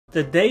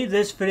The day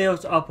this video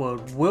is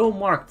uploaded will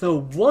mark the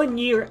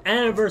 1-year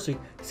anniversary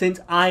since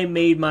I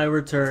made my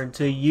return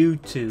to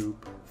YouTube.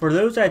 For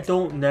those that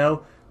don't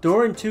know,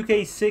 during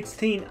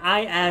 2K16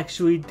 I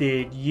actually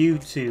did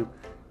YouTube.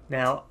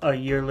 Now a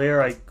year later,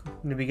 like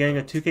in the beginning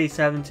of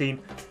 2K17,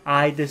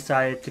 I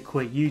decided to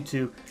quit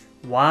YouTube.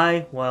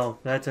 Why? Well,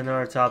 that's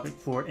another topic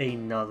for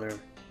another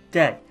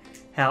day.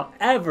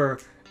 However,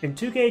 in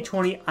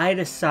 2K20 I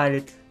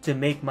decided to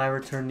make my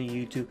return to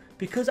YouTube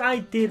because I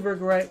did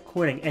regret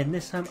quitting, and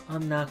this time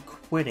I'm not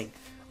quitting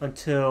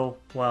until,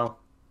 well,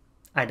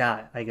 I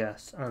die, I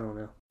guess. I don't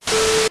know.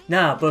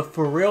 Nah, but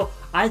for real,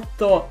 I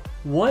thought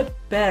what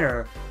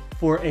better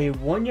for a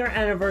 1-year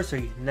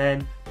anniversary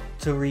than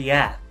to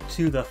react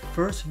to the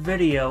first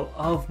video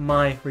of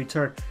my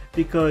return,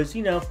 because,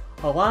 you know,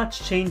 a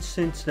lot's changed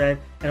since then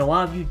and a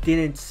lot of you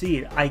didn't see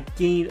it. I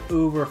gained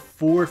over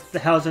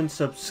 4,000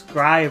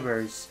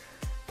 subscribers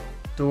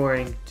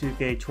during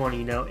 2K20,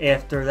 you know,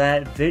 after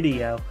that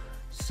video.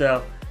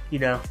 So, you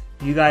know,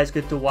 you guys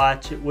get to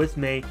watch it with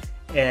me,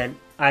 and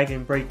I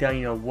can break down,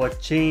 you know, what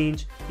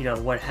changed, you know,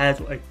 what has,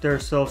 like,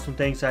 there's still some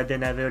things I did in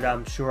that video that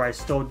I'm sure I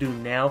still do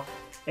now,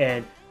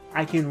 and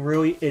I can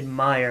really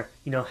admire,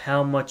 you know,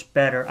 how much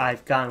better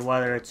I've gotten,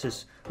 whether it's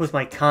just with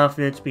my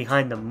confidence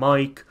behind the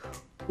mic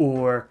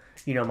or,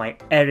 you know, my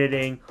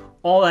editing,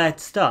 all that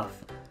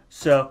stuff.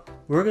 So,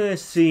 we're gonna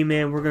see,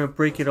 man, we're gonna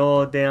break it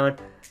all down.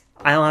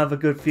 I don't have a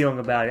good feeling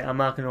about it. I'm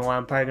not gonna lie,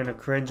 I'm probably gonna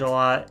cringe a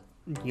lot.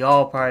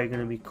 Y'all probably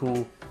gonna be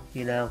cool,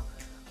 you know.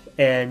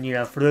 And, you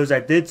know, for those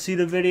that did see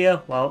the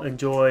video, well,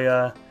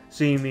 enjoy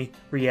seeing me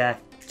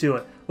react to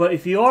it. But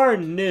if you are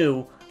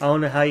new, I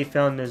don't know how you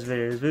found this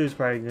video. This video is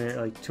probably gonna get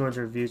like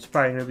 200 views. It's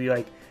probably gonna be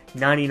like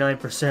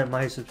 99%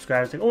 my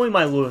subscribers. Like, only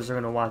my loyals are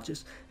gonna watch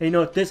this. And you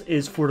know what? This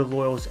is for the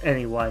loyals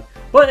anyway.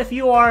 But if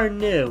you are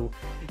new,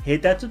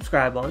 hit that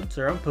subscribe button,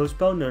 turn on post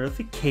bell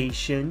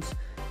notifications,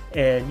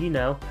 and, you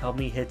know, help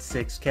me hit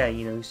 6K.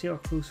 You know, you see how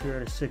close we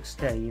are to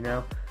 6K, you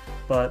know?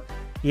 But,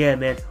 yeah,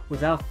 man,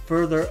 without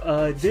further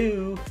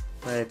ado,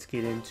 let's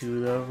get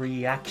into the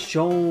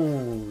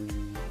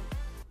reaction.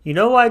 You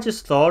know what I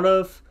just thought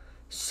of?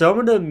 Some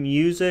of the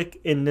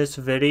music in this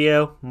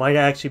video might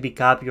actually be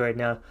copyright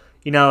now.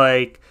 You know,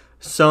 like,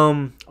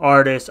 some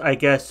artists, I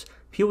guess,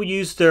 people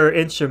use their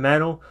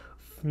instrumental,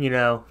 you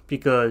know,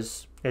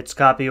 because it's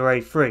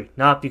copyright free,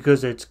 not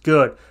because it's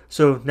good.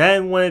 So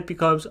then when it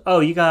becomes,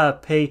 oh, you gotta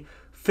pay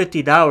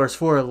 $50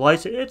 for a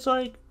license, it's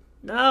like,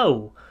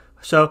 no.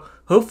 So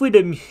hopefully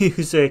the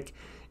music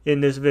in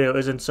this video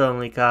isn't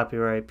suddenly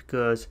copyright,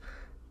 because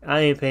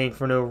I ain't paying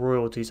for no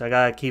royalties. I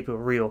gotta keep it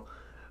real.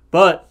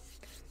 But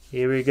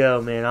here we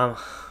go, man.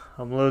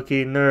 I'm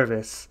low-key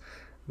nervous,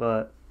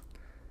 but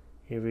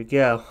here we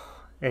go.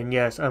 And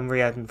yes, I'm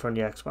reacting from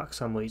the Xbox.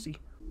 I'm lazy.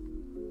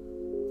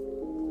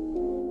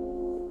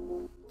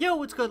 Yo,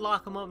 what's good,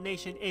 LockEmUp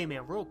Nation? Hey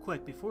man, real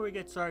quick, before we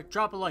get started,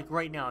 drop a like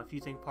right now if you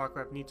think Park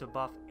Rep needs a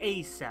buff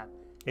ASAP.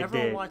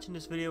 Everyone watching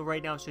this video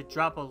right now should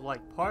drop a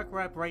like. Park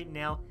Rep right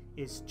now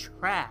is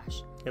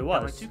trash. It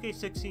was. Now, my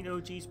 2K16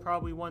 OG's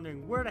probably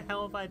wondering, where the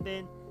hell have I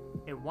been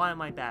and why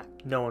am I back?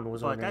 No one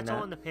was wondering that. But that's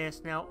all in the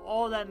past now.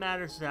 All that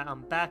matters is that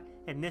I'm back,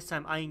 and this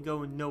time I ain't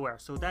going nowhere.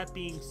 So that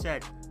being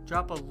said,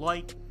 drop a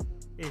like.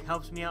 It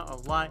helps me out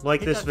a lot.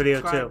 Like this video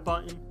too.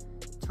 Button.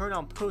 Turn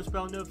on post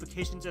bell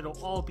notifications. It'll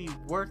all be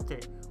worth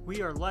it.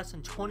 We are less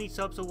than 20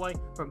 subs away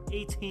from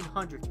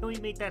 1,800. Can we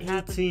make that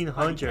happen?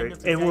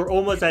 1,800, and we're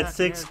almost at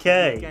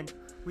 6K.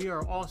 We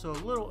are also a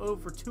little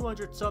over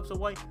 200 subs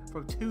away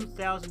from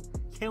 2,000.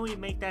 Can we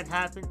make that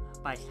happen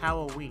by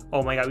Halloween?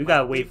 Oh my god, we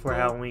gotta wait for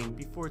Halloween.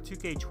 Before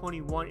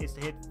 2K21 is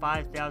to hit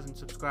 5,000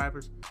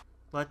 subscribers.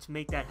 Let's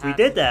make that happen. We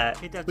did that.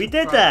 Hit that. We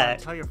did that.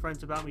 Tell your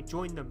friends about me.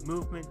 Join the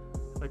movement.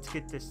 Let's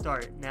get this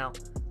started. Now,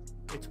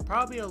 it's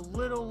probably a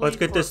little late. Let's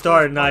get this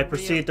started, and I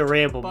proceed to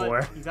ramble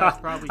more.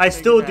 I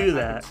still do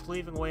that.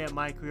 Slaving away at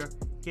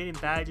MYCAREER. Getting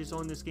badges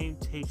on this game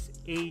takes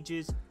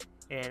ages,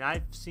 and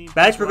I've seen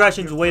badge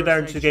progression's way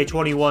better than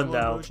 2K21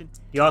 though.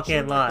 Y'all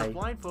can't lie.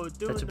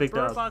 That's a big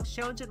dub.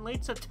 Challenge in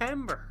late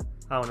September.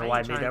 I don't know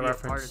why I made that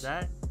reference.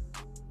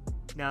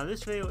 Now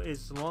this video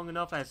is long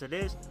enough as it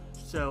is,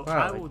 so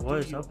I will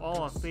do you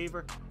all a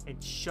favor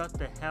and shut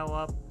the hell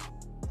up.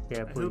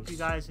 Yeah, please. I hope you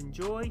guys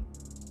enjoy,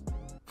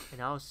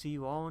 and I'll see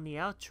you all in the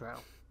outro.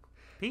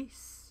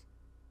 Peace.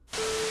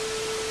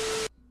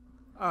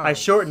 I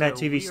shortened that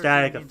TV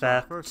static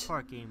effect.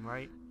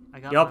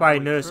 Y'all probably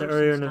noticed it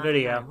earlier in the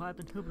video.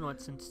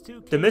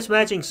 The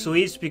mismatching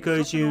sweeps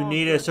because you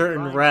need a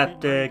certain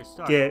rep to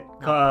get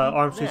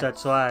arm sweeps at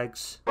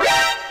slags.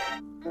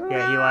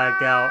 Yeah, he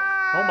lagged out.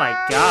 Oh my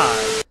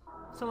god.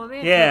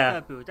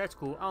 Yeah. That's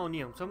cool. I don't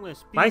need him, so I'm gonna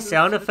speed. My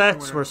sound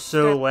effects were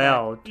so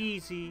loud.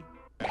 Easy.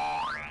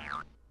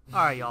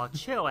 Alright, y'all,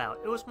 chill out.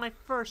 It was my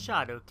first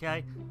shot,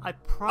 okay? I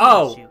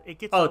promise you, it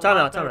gets a lot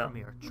better from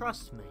here.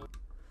 Trust me.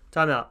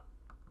 Time out.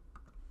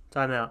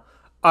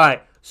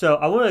 Alright, so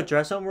I want to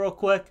address something real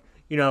quick.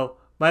 You know,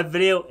 my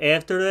video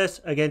after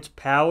this against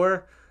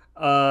Power,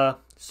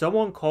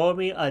 someone called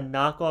me a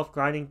knockoff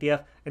grinding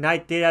DF, and I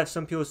did have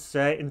some people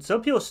say, and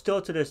some people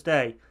still to this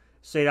day,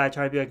 say that I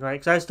try to be like grinding,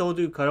 because I still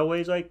do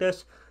cutaways like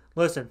this.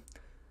 Listen,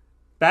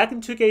 back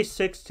in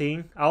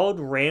 2K16, I would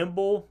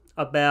ramble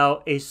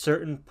about a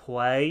certain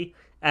play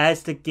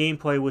as the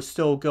gameplay was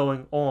still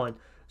going on.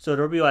 So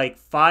there'll be like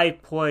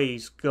 5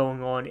 plays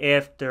going on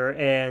after,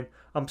 and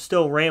I'm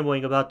still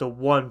rambling about the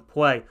one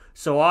play.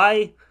 So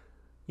I,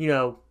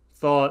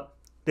 thought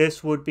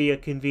this would be a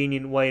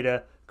convenient way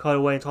to cut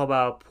away and talk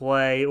about a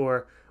play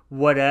or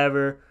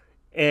whatever.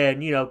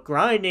 And,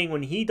 grinding,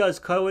 when he does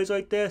cutaways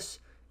like this,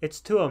 it's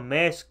to a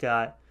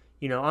mascot.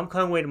 I'm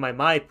cutting away to my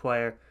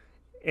MyPlayer.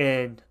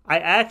 And I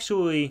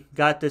actually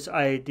got this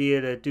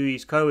idea to do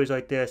these cutaways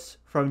like this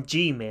from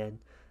G-Man,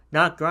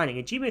 not grinding.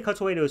 And G-Man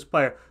cuts away to his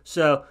player.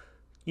 So,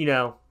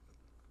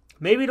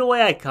 maybe the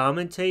way I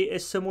commentate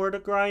is similar to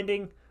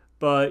grinding.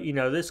 But,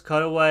 this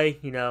cutaway,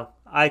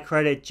 I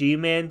credit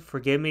G-Man for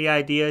giving me the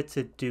idea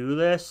to do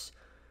this.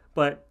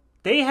 But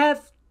they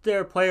have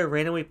their player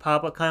randomly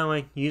pop up, kind of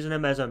like using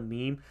them as a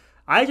meme.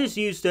 I just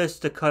use this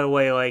to cut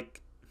away,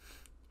 like,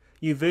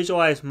 you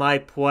visualize my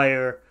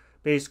player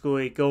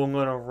basically going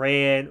on a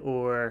rant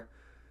or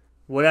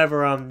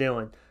whatever I'm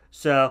doing.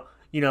 So,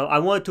 I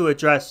wanted to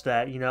address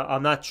that.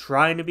 I'm not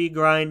trying to be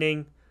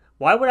grinding.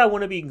 Why would I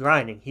want to be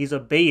grinding? He's a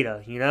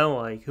beta,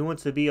 like, who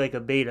wants to be like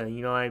a beta,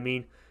 you know what I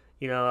mean?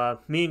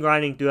 Me and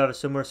grinding do have a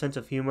similar sense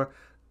of humor.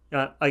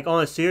 Like,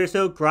 on a serious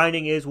note,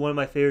 grinding is one of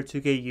my favorite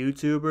 2K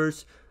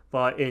YouTubers,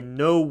 but in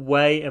no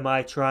way am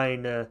I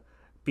trying to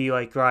be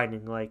like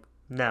grinding. Like,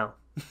 no.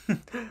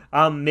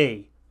 I'm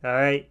me,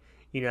 alright?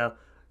 A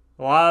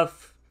lot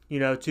of,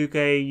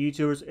 2K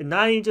YouTubers, and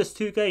not even just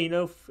 2K,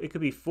 it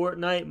could be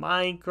Fortnite,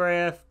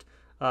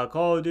 Minecraft,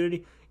 Call of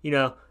Duty,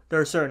 there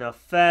are certain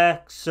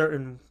effects,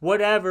 certain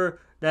whatever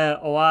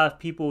that a lot of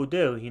people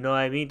do, you know what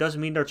I mean?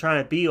 Doesn't mean they're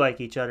trying to be like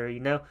each other,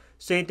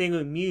 Same thing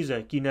with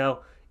music,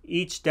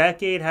 each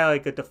decade had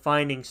like a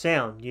defining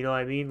sound, you know what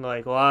I mean?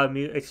 Like, a lot of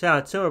music, it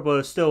sounds similar, but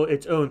it's still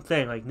its own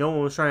thing. Like, no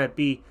one was trying to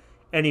be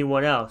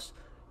anyone else,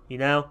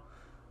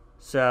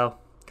 So,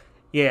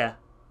 yeah.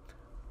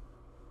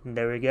 And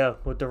there we go,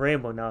 with the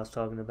rainbow now I was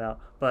talking about.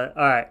 But,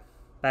 alright,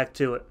 back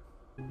to it.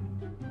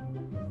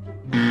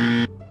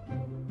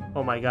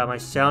 Oh my god, my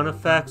sound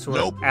effects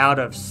were out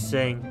of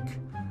sync.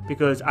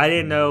 Because I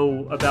didn't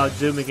know about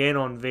zooming in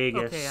on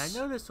Vegas. Okay, I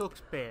know this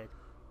looks bad,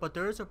 but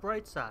there is a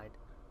bright side.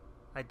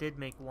 I did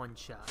make one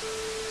shot.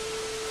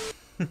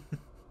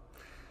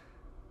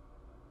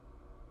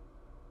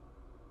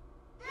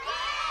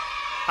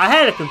 I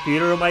had a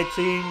computer on my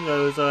team that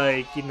was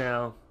like,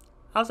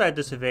 I was at a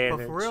disadvantage.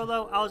 But for real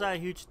though, I was at a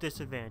huge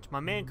disadvantage. My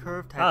man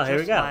Curved had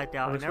just lagged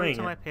out, and every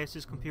time I passed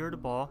his computer the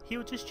ball, he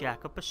would just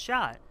jack up a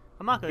shot.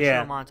 I'm not going to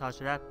show a montage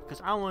of that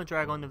because I don't want to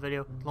drag on the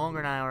video longer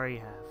than I already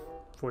have.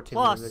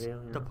 14-minute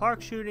video. The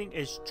park shooting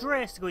is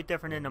drastically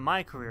different than the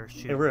MYCAREER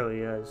shooting. It really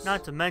is.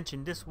 Not to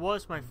mention, this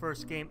was my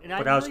first game, and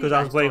but that was because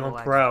I was waiting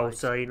on Pro,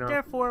 so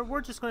Therefore, we're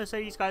just going to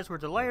say these guys were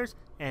delayers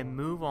and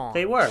move on.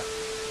 They were.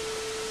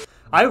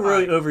 I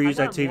really overused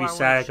that TV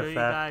static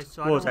effect.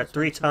 What was that,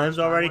 3 times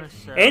already?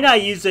 And I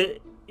used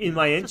it in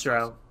my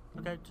intro.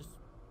 Okay,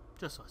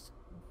 just listen.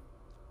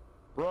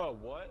 Bro,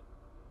 what?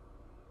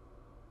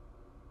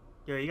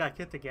 Yo, you got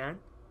kicked again?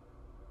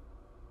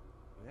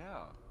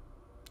 Yeah.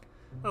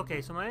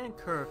 Okay, so my man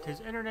Curved,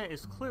 his internet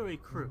is clearly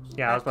cruised.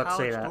 Yeah, I was about to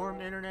say that.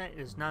 Storm internet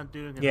is not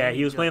doing Yeah,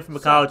 he was playing from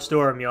a college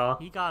storm, y'all.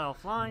 He got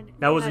offline.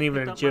 That wasn't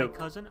even a joke. My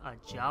cousin, a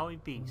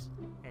jolly beast.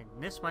 And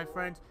this, my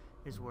friends,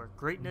 is where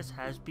greatness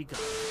has begun.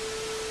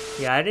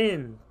 Yeah, I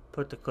didn't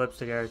put the clips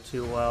together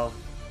too well.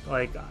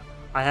 Like,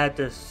 I had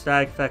the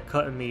static effect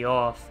cutting me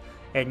off.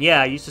 And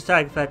yeah, I used the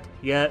static effect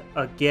yet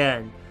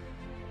again.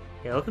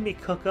 Yeah, look at me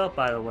cook up,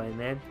 by the way,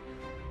 man.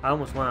 I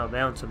almost went out of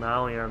bounds somehow, I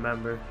don't even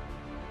remember.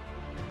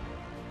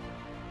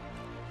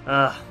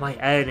 My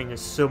editing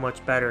is so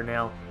much better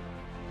now.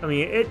 I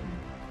mean,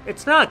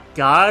 it's not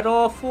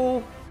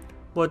god-awful,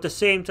 but at the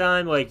same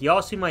time, like,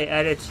 y'all see my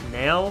edits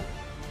now?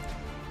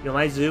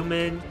 My zoom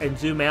in and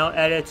zoom out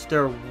edits,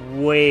 they're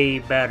way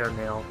better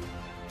now.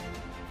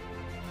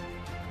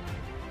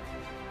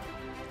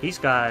 These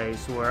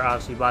guys were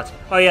obviously bots.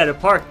 Oh yeah, the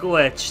park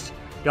glitched.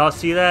 Y'all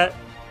see that?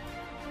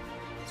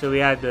 So we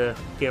had to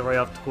get right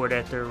off the court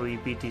after we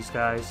beat these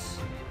guys.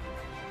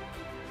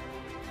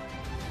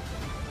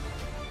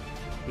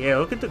 Yeah,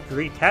 look at the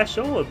green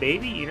cashola,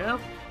 baby,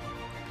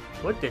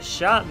 What the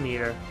shot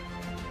meter?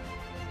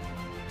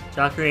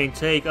 Shot creating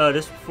take. Oh,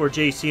 this before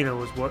Jay Cena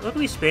was born. Look at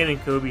me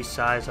spamming Kobe's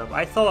size up.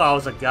 I thought I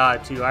was a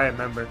god too, I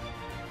remember.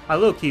 I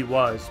low-key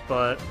was,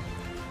 but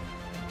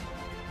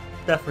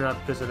definitely not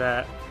because of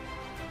that.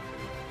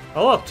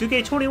 Oh look,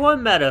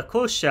 2K21 meta,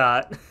 close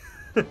shot.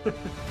 Look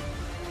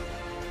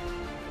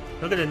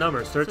at the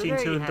numbers, 13,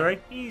 so 2, and 3.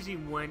 Easy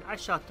win. I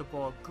shot the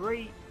ball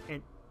great,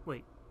 and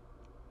wait.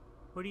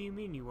 What do you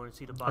mean you want to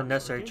see the box?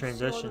 Unnecessary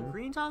transition. See all the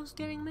greens I was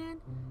getting, man?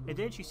 And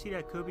didn't you see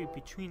that Kobe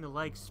between the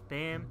legs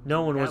spam?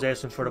 No one was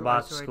asking for the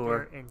box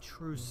score. And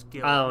true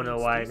skill. I don't know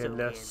why I did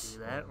this.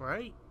 Can't do that,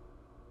 right?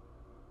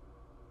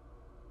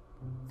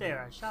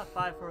 There, I shot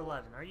 5 for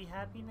 11. Are you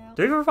happy now?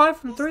 3 for 5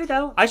 from 3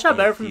 though. I shot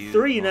better from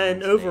 3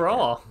 than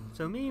overall.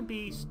 So me and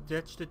B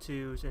ditched the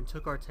 2s and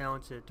took our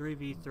talents to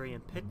 3v3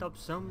 and picked up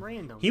some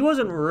random. He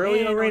wasn't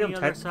really a random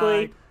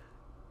technically.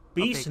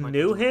 Beast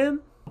knew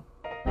him.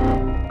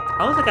 I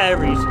don't think I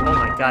ever used. Oh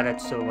my god,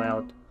 that's so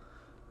loud.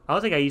 I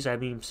don't think I used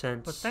that meme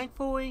since. But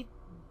thankfully,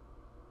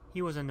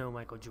 he wasn't no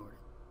Michael Jordan.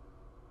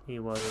 He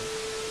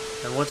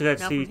wasn't. And once again,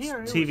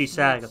 TV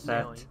SAG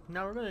effect.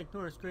 Now we're gonna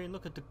ignore the screen.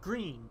 Look at the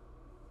green.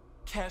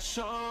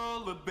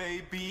 Cashola,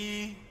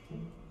 baby.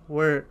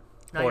 Where?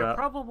 Now you're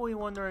probably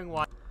wondering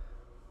why.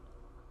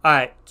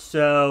 Alright,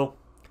 so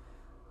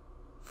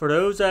for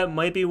those that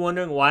might be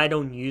wondering why I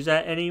don't use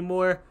that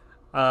anymore,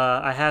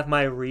 I have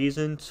my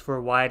reasons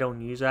for why I don't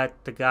use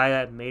that. The guy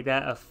that made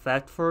that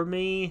effect for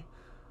me,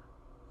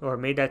 or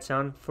made that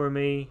sound for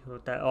me,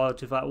 with that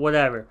auto-5,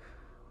 whatever.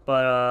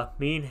 But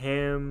me and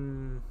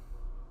him,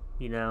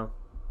 you know,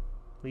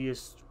 we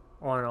just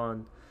aren't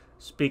on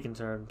speaking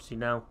terms, you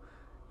know.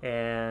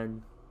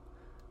 And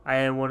I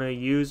didn't want to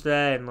use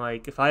that, and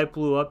like if I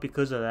blew up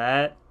because of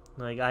that,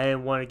 like I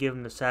didn't want to give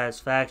him the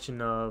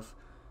satisfaction of,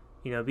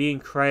 you know, being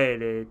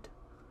credited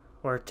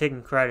or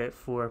taking credit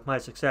for my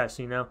success,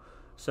 you know.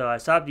 So I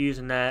stopped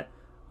using that.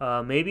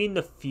 Maybe in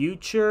the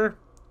future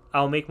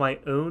I'll make my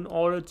own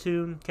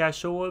auto-tune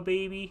Cashola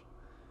baby,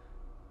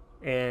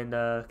 and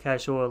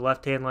Cashola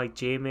left hand like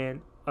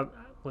J-Man,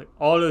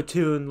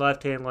 auto-tune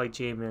left hand like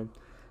J-Man.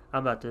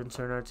 I'm about to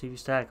insert our TV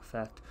stack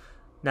effect.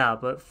 Nah,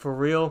 but for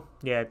real,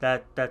 yeah,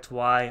 that's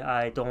why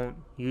I don't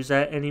use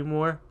that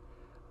anymore.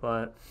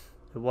 But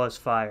it was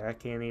fire, I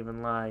can't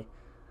even lie.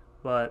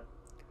 But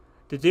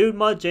the dude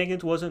Mud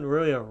Jenkins wasn't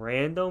really a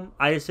random.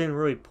 I just didn't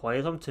really play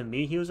with him. To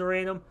me, he was a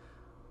random.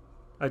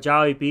 A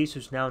Jolly Beast,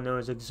 who's now known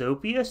as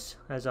Exopius,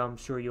 as I'm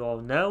sure you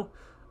all know.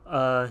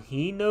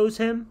 He knows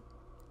him.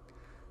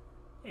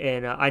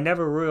 And I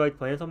never really liked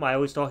playing with him. I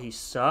always thought he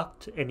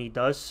sucked, and he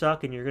does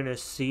suck, and you're going to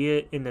see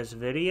it in this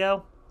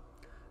video.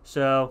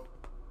 So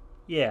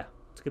yeah,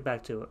 let's get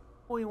back to it.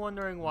 Probably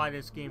wondering why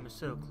this game is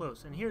so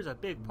close, and here's a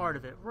big part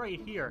of it right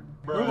here.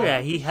 Look at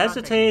that, he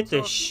hesitated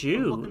to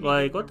shoot.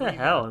 Like, what the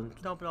hell?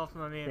 Dump it off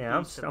my man. Yeah,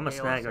 I'm a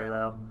snagger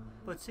though.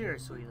 But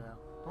seriously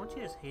though, don't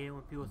you just hate it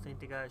when people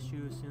think they gotta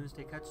shoot as soon as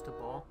they catch the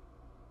ball?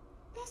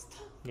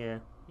 Yeah.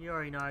 You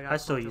already know I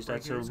still use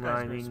that too,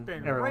 I mean,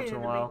 every once in a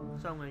while.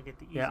 So I'm gonna get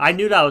the yeah, I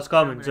knew that was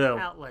coming too.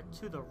 Outlet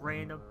to the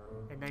random,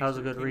 and that was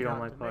a good read on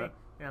my part.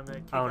 I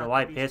don't know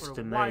why I pissed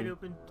to me. Wide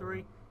open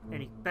 3. And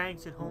he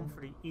banks it home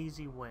for the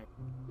easy win.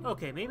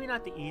 Okay, maybe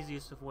not the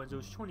easiest of wins. It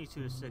was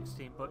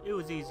 22-16, but it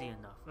was easy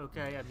enough.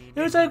 Okay, I mean,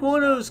 it was like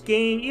one of those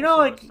games. You know,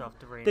 like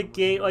the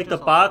game, like the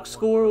box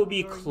score will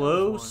be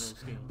close,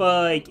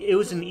 but like it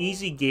was an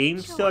easy game.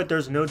 Still, like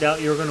there's no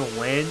doubt you're gonna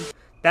win.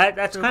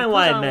 That's kind of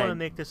why I meant. I want to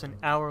make this an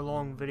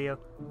hour-long video.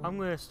 I'm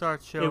gonna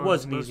start showing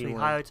mostly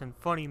highlights and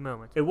funny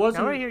moments. It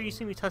wasn't. Now right here, you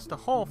see me test the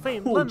Hall of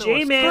Fame.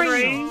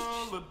 J-Man.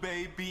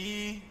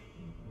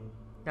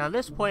 Now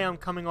this play, I'm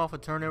coming off a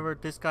turnover.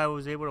 This guy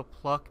was able to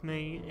pluck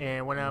me,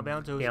 and went out of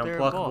bounds. It was their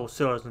ball.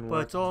 So doesn't work.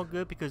 But it's all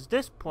good because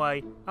this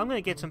play, I'm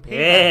gonna get some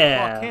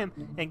payback, pluck him,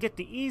 and get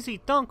the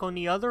easy dunk on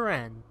the other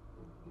end.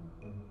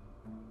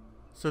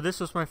 So this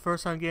was my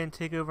first time getting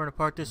takeover in a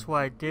part. This is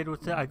what I did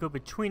with it. I go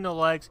between the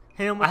legs,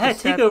 hit him with I had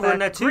takeover in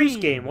that twos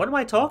game. What am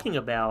I talking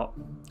about?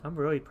 I'm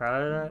really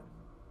proud of that.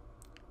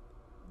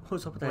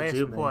 What's up with that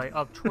zoom in? Last play,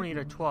 up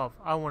 20-12.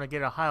 I want to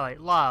get a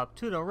highlight lob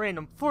to the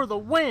random for the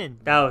win.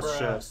 That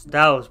was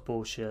that was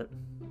bullshit.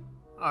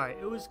 Alright,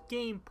 it was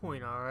game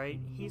point, alright?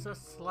 He's a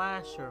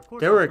slasher. Of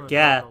course there were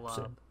gaps.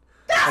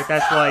 Like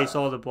that's why I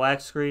saw the black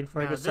screen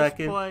for like a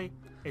second. This play,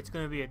 it's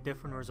going to be a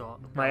different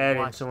result. My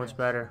editing's so much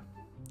better.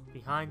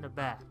 Behind the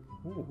back.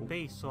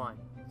 Baseline.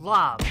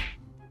 Lob.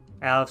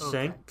 Out of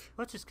sync.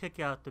 Let's just kick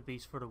out the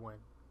beast for the win.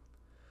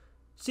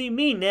 See,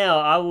 me now,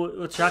 I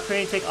would shot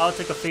creating I'll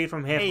take a fade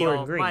from half court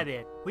and green. My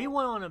bad. We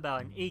went on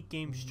about an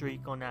 8-game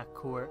streak on that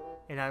court,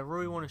 and I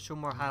really want to show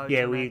more highlights.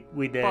 Yeah, we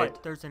did.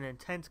 But there's an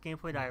intense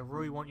gameplay that I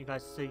really want you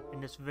guys to see,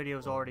 and this video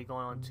is already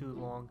going on too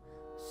long.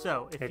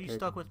 So, if you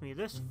stuck with me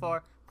this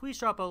far, please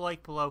drop a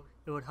like below.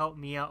 It would help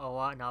me out a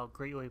lot, and I'll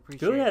greatly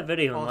appreciate it. Do that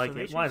video and like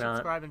it. Why not?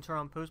 Subscribe and turn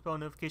on post bell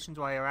notifications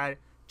while you're at it.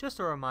 Just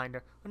a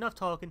reminder, enough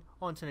talking,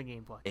 on to the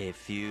gameplay. A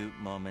few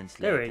moments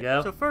later. There we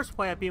go. So first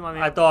play, I beat my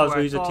man. I thought I was going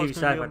to use a TV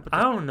segment.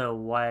 I don't know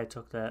why I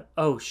took that.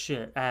 Oh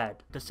shit, ad.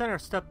 The center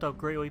stepped up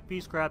greatly,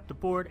 Beast grabbed the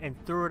board and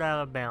threw it out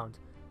of bounds.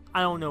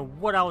 I don't know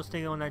what I was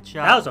thinking on that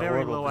shot. That was a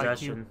very horrible low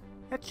possession.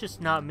 IQ. That's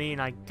just not me,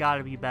 and I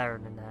gotta be better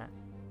than that.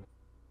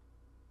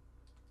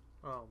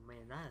 Oh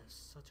man, that is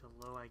such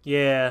a low IQ.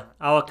 Yeah,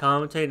 I'll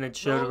commentate and then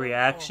show the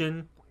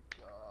reaction. Oh my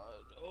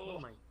god. What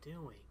am I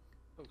doing?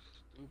 So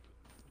stupid.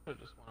 I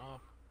just went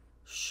off.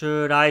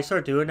 Should I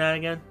start doing that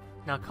again?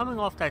 Now, coming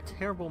off that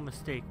terrible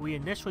mistake, we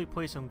initially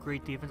played some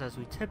great defense as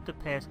we tipped the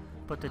pass,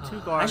 but the two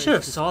guards. I should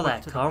have saw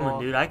that coming,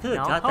 dude. I could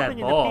have got that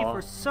ball.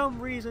 For some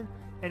reason,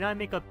 and I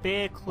make a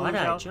bad closeout. Why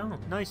did I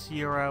jump? Nice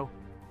Euro.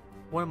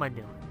 What am I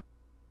doing?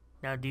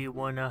 Now, do you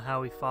want to know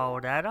how we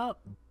followed that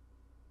up?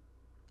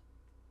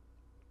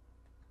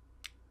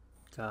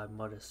 God,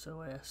 mud is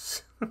so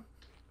ass.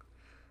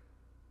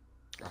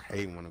 I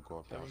hate when I go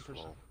off that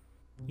slow.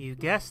 You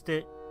guessed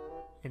it.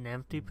 An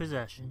empty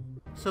possession.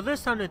 So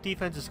this time the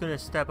defense is going to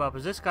step up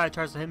as this guy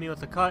tries to hit me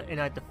with a cut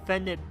and I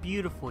defend it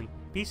beautifully.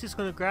 Beast is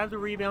going to grab the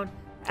rebound,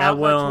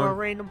 outlet to a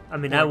random. I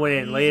mean, that went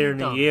in later in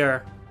the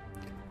year.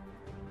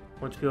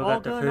 Once people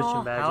got their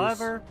Christian badges.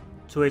 However,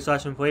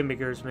 2A/1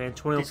 playmakers, man.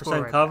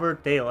 21%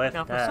 covered, they left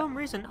now, that. for some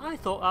reason, I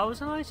thought I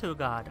was an ISO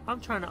god. I'm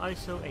trying to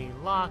ISO a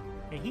lock,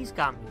 and he's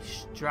got me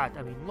strapped.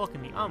 I mean, look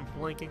at me. I'm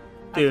blinking.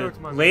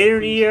 Dude, later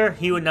in the year,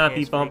 he would not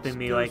be bumping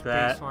me like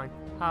that.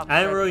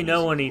 I didn't really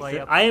know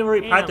anything. I didn't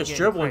really practice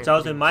dribble until I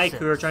was in my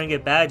career trying to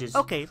get badges.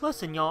 Okay,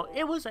 listen, y'all.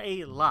 It was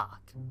a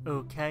lock,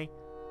 okay?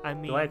 I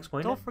mean,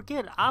 don't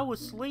forget, I was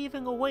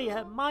slaving away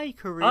at my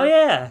career. Oh,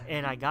 yeah.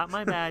 And I got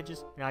my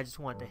badges, and I just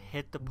wanted to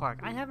hit the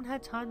park. I haven't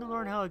had time to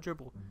learn how to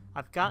dribble.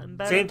 I've gotten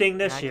better. Same thing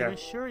this year. I can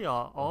assure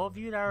y'all, all of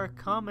you that are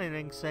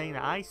commenting saying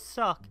that I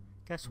suck,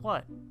 guess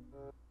what?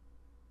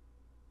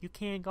 You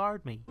can't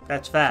guard me.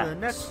 That's fact. So the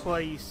next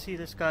play, you see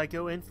this guy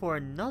go in for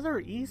another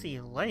easy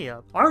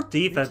layup. Our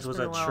defense was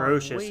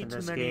atrocious in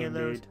this game,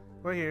 dude.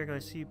 Right here, you're going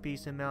to see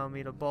Beast and Mal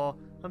me the ball.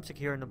 I'm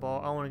securing the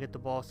ball. I want to get the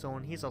ball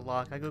stolen. He's a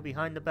lock. I go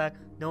behind the back.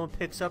 No one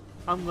picks up.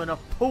 I'm going to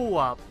pull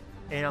up.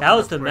 And that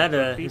was the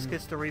meta Beast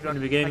gets the rebound.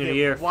 in the beginning of the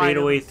year.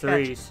 Fadeaway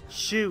threes.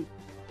 Shoot.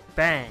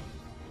 Bang.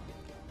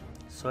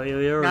 So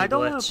you're now, I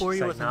don't want to bore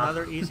you with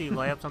another easy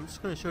layup, so I'm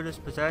just going to show this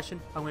possession.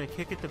 I'm going to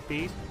kick it to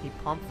Beast. He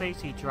pump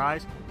fakes. He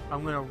drives.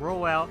 I'm going to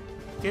roll out,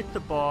 get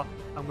the ball.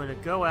 I'm going to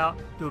go out,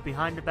 do it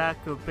behind the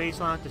back, go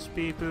baseline with the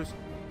speed boost.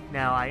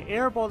 Now, I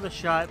airball the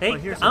shot,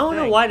 but here's the thing. I don't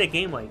know why the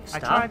game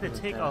stopped. I tried to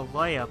take a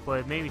layup,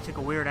 but it maybe took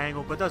a weird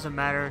angle, but it doesn't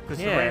matter because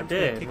the Rams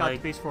did. Kick out the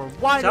base for a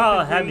wide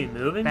open had me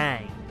moving.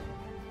 Bang.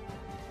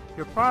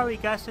 You're probably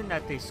guessing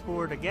that they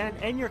scored again,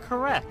 and you're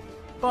correct.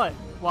 But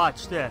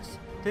watch this.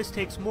 This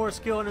takes more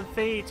skill than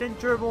fades and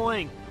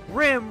dribbling.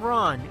 Rim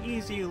run,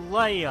 easy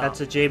layup.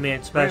 That's a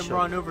J-Man special. Rim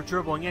run over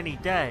dribbling any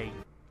day.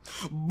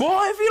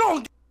 Boy, if you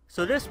don't...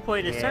 So this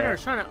play, the center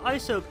is trying to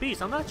ISO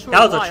Beast. I'm not sure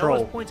that was why. a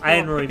troll. I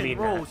didn't really mean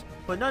rolls, that.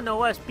 But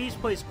nonetheless,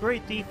 Beast plays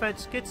great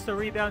defense, gets the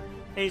rebound,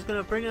 and he's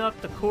going to bring it up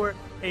the court,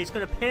 and he's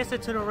going to pass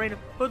it to the random.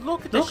 But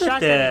look at the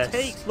shot that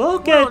he takes.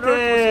 Look at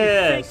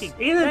this.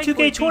 Even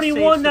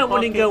 2K21 that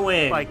wouldn't go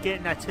in. By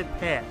getting that tip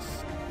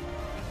pass.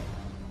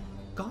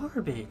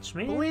 Garbage,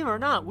 man. Believe it or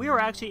not, we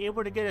were actually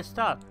able to get a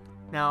stop.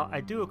 Now,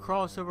 I do a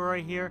crossover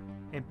right here,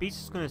 and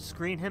Beast is going to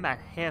screen him at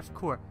half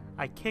court.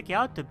 I kick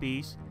out the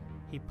Beast.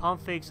 He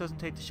pump fakes, doesn't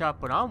take the shot,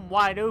 but I'm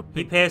wide open.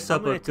 He passed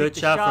up a good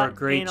shot for a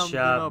great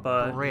shot,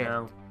 but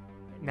no.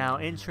 Now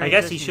in transition, I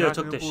guess he should have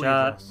took the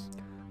shot.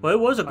 Well, it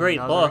was a great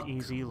look.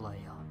 Easy layup.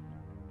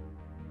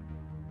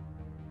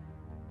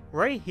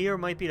 Right here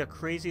might be the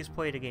craziest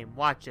play of the game.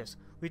 Watch this.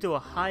 We do a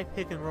high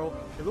pick and roll.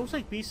 It looks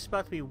like Beast is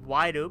about to be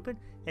wide open,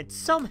 and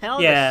somehow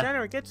the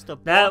center gets the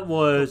ball. That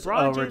was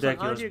a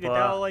ridiculous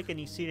block. And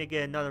you see to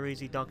get another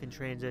easy dunk in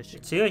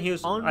transition. See, he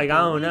was like, I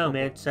don't know,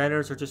 man.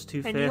 Centers are just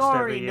too fast every year. And you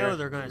already know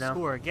they're going to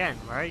score again,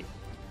 right?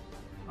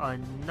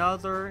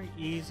 Another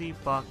easy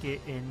bucket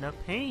in the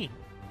paint.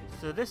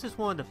 So this is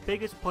one of the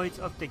biggest plays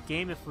of the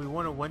game. If we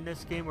want to win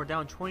this game, we're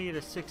down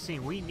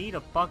 20-16. We need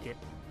a bucket,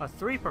 a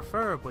 3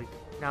 preferably.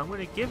 Now I'm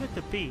going to give it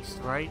to Beast,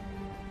 right?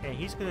 And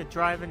he's going to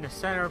drive in the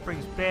center,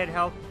 brings bad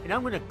help, and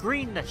I'm going to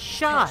green the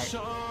shot.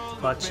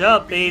 What's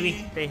up,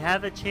 baby? They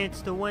have a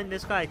chance to win.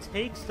 This guy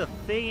takes the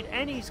fade,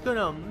 and he's going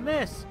to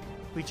miss.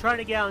 We try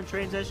to get out in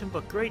transition,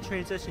 but great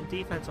transition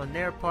defense on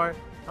their part.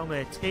 I'm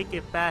going to take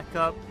it back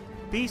up.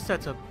 Beast,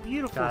 that's a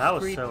beautiful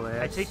screen.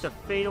 I take the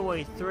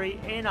fadeaway 3,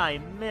 and I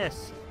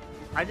miss.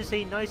 I just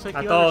ain't nice like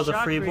the other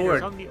shot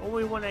creators. I'm the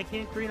only one that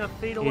can't green a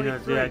fadeaway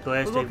 3.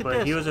 But look at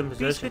this. He was in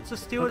position. Beast gets the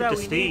steal that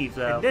we need.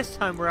 And this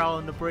time we're out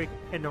on the break,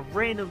 and the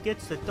random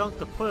gets the dunk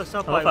to put us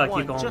up by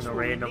 1. Just what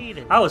we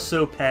needed. I was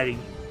so petty.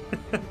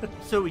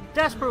 So we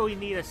desperately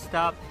need a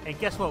stop, and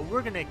guess what?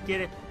 We're going to get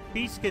it.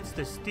 Beast gets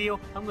the steal.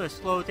 I'm going to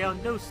slow it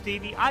down. No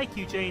Stevie.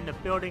 IQJ in the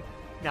building.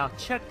 Now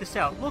check this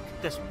out. Look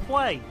at this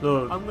play.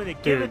 Look, I'm going to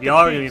give it to y'all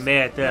are going to be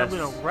mad at this. I'm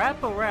going to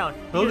wrap around.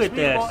 Look at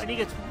this. And he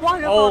gets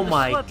one up oh on the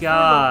my slip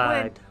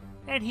God.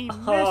 And he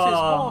misses.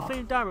 Hall of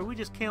Fame diamond. We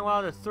just can't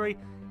allow the 3.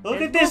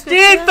 Look at this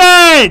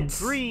defense!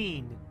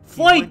 Green.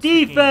 Flight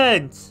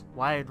defense!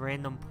 Why did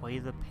random play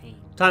the paint?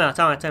 Time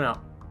out.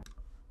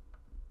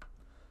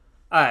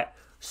 Alright,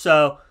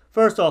 so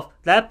first off,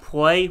 that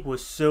play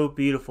was so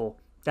beautiful.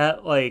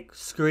 That like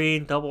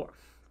screen double,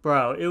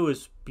 bro, it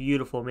was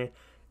beautiful, man.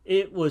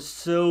 It was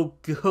so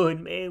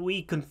good, man.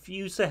 We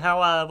confused the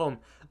hell out of him.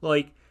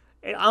 Like,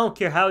 and I don't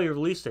care how he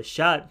released the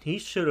shot. He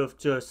should have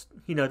just,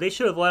 they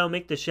should have let him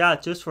make the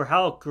shot just for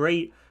how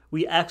great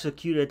we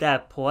executed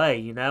that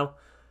play,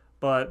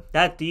 But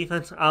that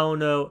defense, I don't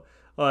know.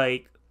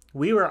 Like,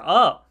 we were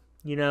up,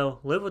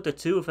 live with the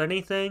 2 if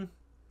anything.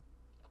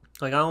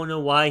 Like, I don't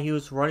know why he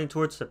was running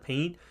towards the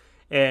paint.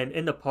 And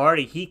in the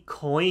party, he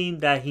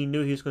claimed that he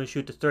knew he was going to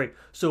shoot the 3.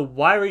 So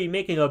why were you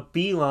making a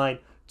beeline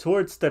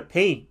towards the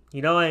paint?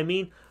 You know what I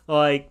mean?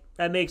 Like,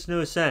 that makes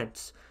no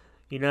sense.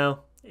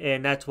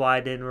 and that's why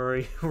I didn't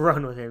really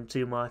run with him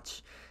too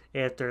much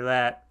after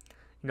that.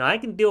 You know, I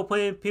can deal with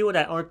playing people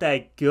that aren't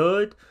that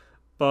good,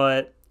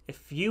 but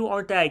if you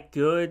aren't that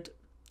good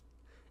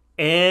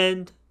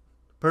and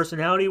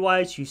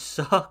personality-wise you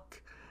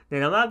suck,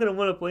 then I'm not going to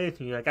want to play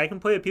with you. Like, I can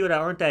play with people that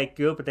aren't that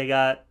good, but they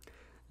got,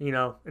 you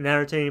know, an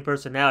entertaining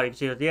personality.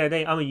 Because, you know, at the end of the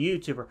day, I'm a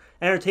YouTuber.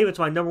 Entertainment's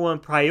my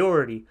 #1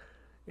 priority.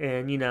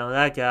 And, you know,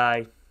 that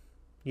guy,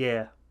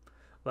 yeah.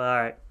 But,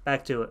 alright,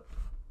 back to it.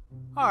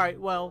 Alright,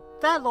 well,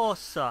 that loss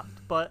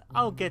sucked, but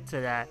I'll get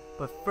to that.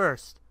 But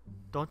first,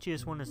 don't you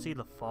just want to see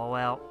the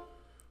fallout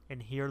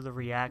and hear the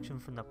reaction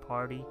from the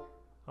party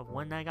of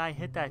when that guy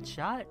hit that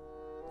shot?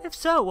 If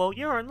so, well,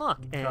 you're in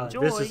luck.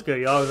 Enjoy. This is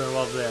good. Y'all are going to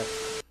love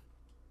this.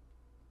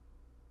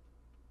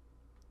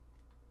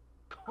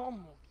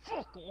 Come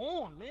fuck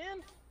on,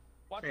 man.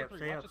 Watch Stay the up, three,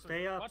 stay watch up, the stay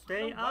three, up, watch the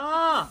stay three,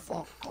 up.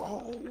 Fuck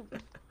off.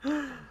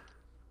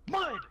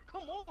 Mud,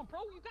 come on, bro.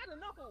 You got a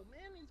knuckle,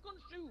 man. He's gonna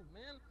shoot,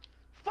 man.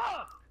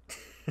 Fuck.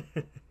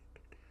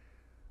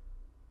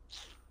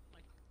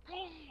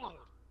 My God.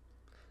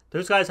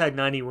 Those guys had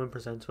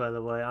 91%, by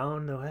the way. I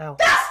don't know how.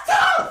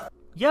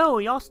 Yo,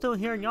 y'all still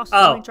here and y'all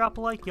still ain't drop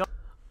a like?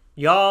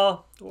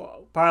 Y'all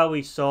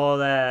probably saw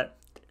that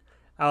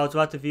I was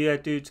about to view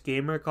that dude's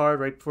gamer card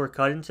right before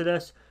cutting to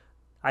this.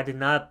 I did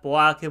not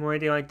block him or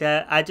anything like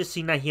that. I just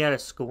seen that he had a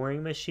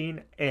scoring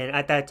machine, and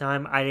at that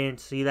time, I didn't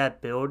see that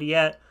build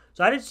yet.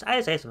 So I just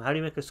asked him, how do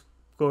you make a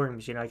scoring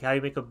machine? Like, how do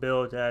you make a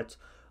build that's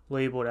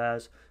labeled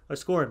as a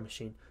scoring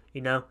machine?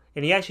 You know?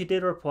 And he actually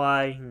did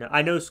reply, you know,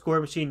 I know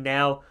scoring machine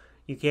now,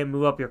 you can't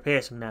move up your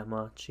passing that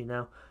much, you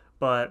know?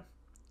 But,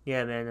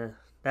 yeah, man,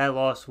 that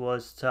loss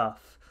was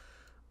tough.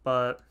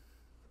 But,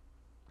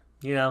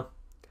 you know,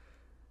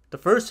 the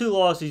first 2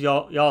 losses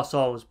y'all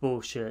saw was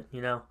bullshit,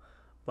 you know?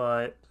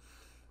 But,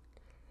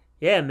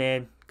 yeah,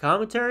 man,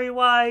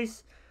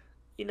 commentary-wise,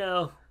 you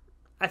know,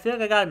 I feel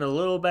like I gotten a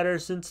little better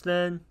since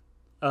then.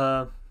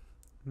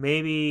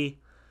 Maybe,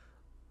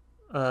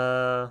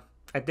 I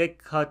did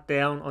cut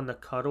down on the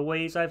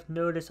cutaways, I've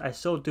noticed. I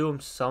still do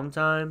them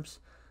sometimes,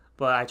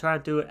 but I try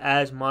not to do it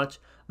as much.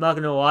 I'm not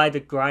going to lie, the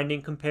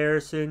grinding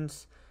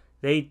comparisons,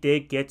 they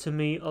did get to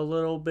me a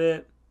little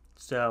bit.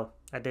 So,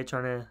 I did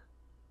kind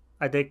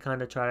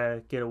of try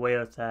to get away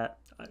with that.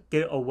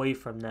 Get away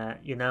from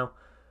that, you know?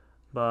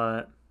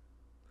 But,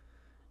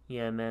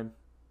 yeah, man.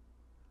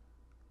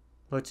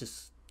 Let's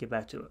just get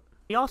back to it.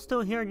 Y'all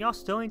still here and y'all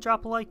still ain't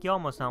drop a like? Y'all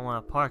must not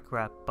want a park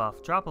rap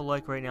buff. Drop a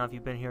like right now if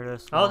you've been here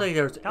this long. I don't think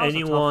there's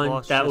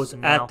anyone that was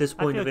at this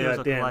point of the video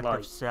that didn't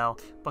like. Sell.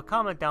 But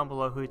comment down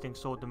below who you think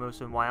sold the most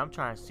and why. I'm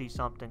trying to see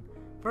something.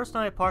 First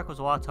night at Park was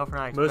a lot tougher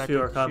than I expected. Most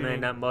people are coming in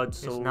that mud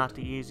sold. It's not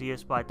the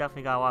easiest, but I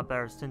definitely got a lot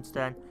better since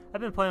then.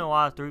 I've been playing a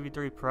lot of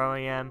 3v3 Pro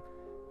AM.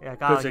 I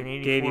got like an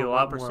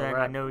 84%.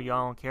 I know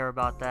y'all don't care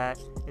about that.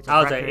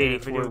 I was at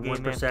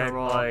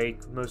 84%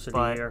 like most of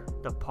the year.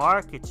 The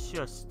Park, it's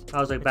just, I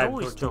was like back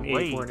between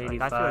 84 and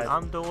 85. I feel like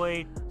I'm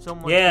delayed.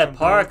 Yeah,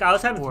 Park. I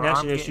was having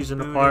connection issues in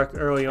the Park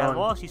early on. That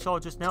loss you saw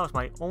just now is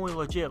my only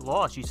legit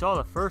loss. You saw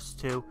the first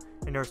 2,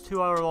 and there's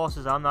 2 other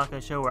losses I'm not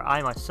going to show where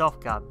I myself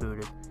got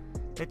booted.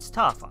 It's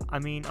tough. I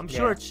mean, I'm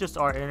sure it's just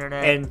our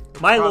internet. And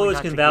my lawyers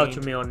can vouch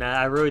for me on that.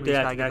 I really did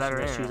have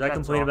connection issues. I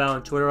complained about it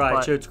on Twitter.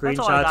 I showed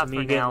screenshots of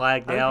me getting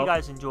lagged out. I hope you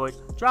guys enjoyed.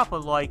 Drop a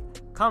like,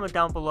 comment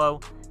down below,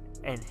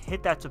 and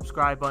hit that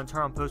subscribe button.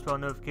 Turn on post bell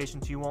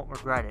notifications. You won't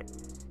regret it.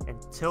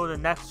 Until the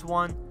next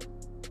one,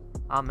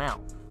 I'm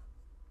out.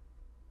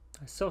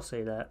 I still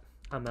say that.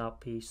 I'm out.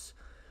 Peace.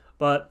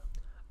 But,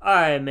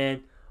 alright,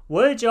 man.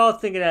 What did y'all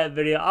think of that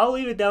video? I'll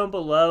leave it down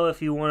below if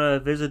you want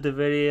to visit the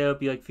video.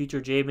 Be like, Future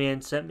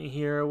J-Man sent me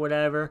here or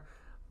whatever.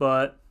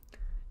 But,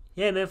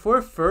 yeah, man, for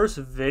a first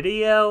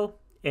video,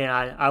 and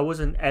I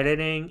wasn't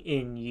editing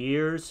in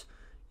years,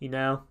 you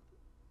know,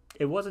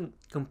 it wasn't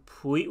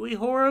completely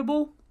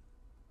horrible.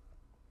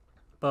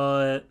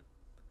 But,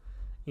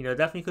 you know,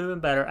 definitely could have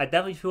been better. I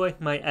definitely feel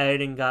like my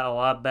editing got a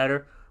lot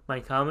better. My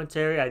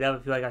commentary, I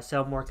definitely feel like I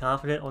sound more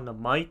confident on the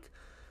mic.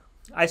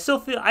 I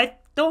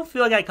don't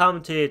feel like I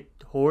commentated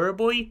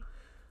horribly.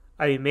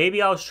 I mean,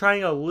 maybe I was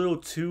trying a little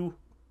too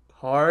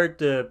hard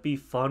to be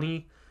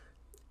funny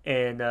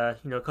and,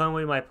 you know, coming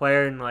away my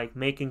player and, like,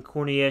 making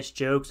corny-ass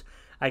jokes.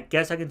 I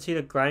guess I can see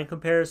the grind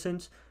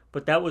comparisons,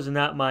 but that was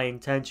not my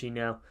intention, you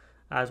know.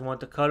 I just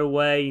wanted to cut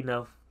away, you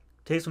know,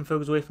 take some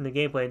focus away from the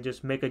gameplay and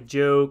just make a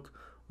joke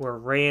or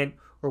rant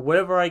or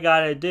whatever I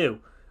gotta do.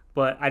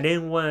 But I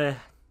didn't want to,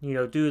 you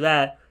know, do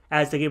that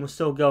as the game was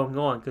still going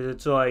on, because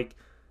it's like,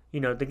 you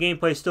know, the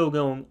gameplay's still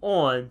going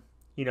on,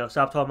 you know,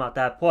 stop talking about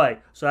that play.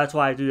 So that's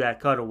why I do that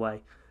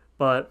cutaway.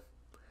 But,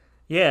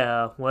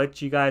 yeah,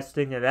 what you guys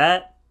think of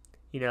that?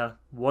 You know,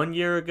 1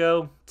 year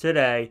ago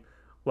today,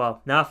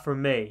 well, not for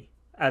me,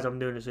 as I'm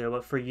doing this video,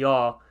 but for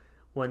y'all,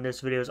 when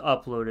this video is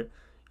uploaded.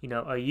 You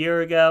know, a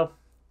year ago,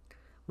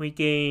 we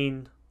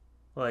gained,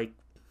 like,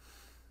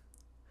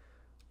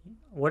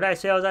 what did I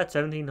say I was at?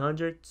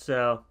 1,700?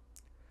 So,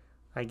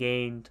 I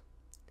gained,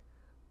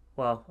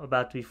 well,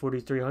 about to be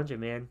 4,300,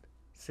 man.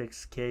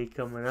 6K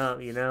coming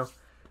up, you know.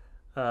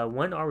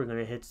 When are we going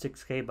to hit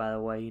 6K, by the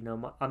way? You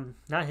know, I'm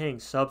not hitting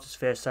subs as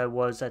fast as I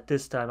was at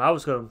this time. I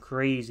was going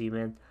crazy,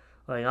 man.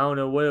 Like, I don't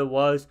know what it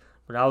was,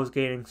 but I was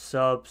getting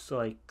subs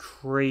like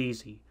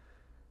crazy.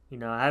 You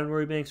know, I haven't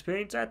really been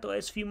experienced that the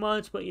last few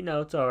months, but, you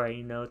know, it's alright.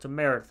 You know, it's a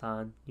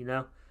marathon, you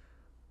know?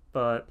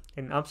 But,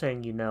 and I'm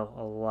saying, you know,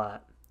 a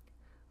lot.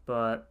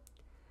 But,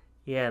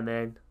 yeah,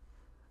 man.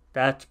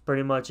 That's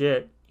pretty much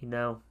it, you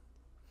know.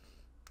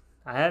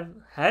 I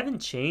haven't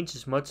changed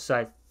as much as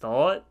I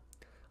thought.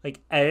 Like,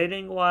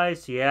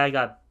 editing-wise, yeah, I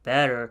got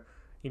better.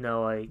 You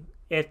know, like,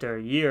 after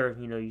a year,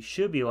 you know, you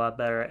should be a lot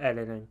better at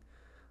editing.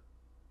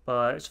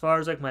 But as far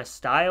as, like, my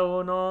style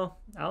and all,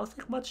 I don't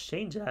think much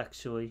changed,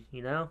 actually,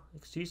 you know?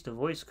 Excuse the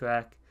voice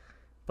crack.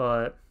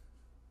 But,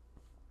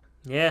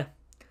 yeah,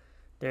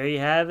 there you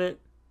have it.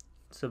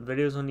 Some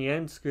videos on the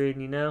end screen,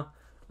 you know?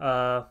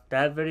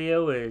 That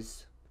video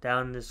is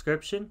down in the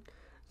description.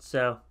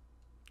 So,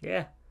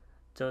 yeah,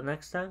 until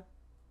next time,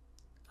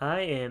 I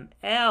am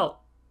out.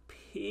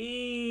 Peace.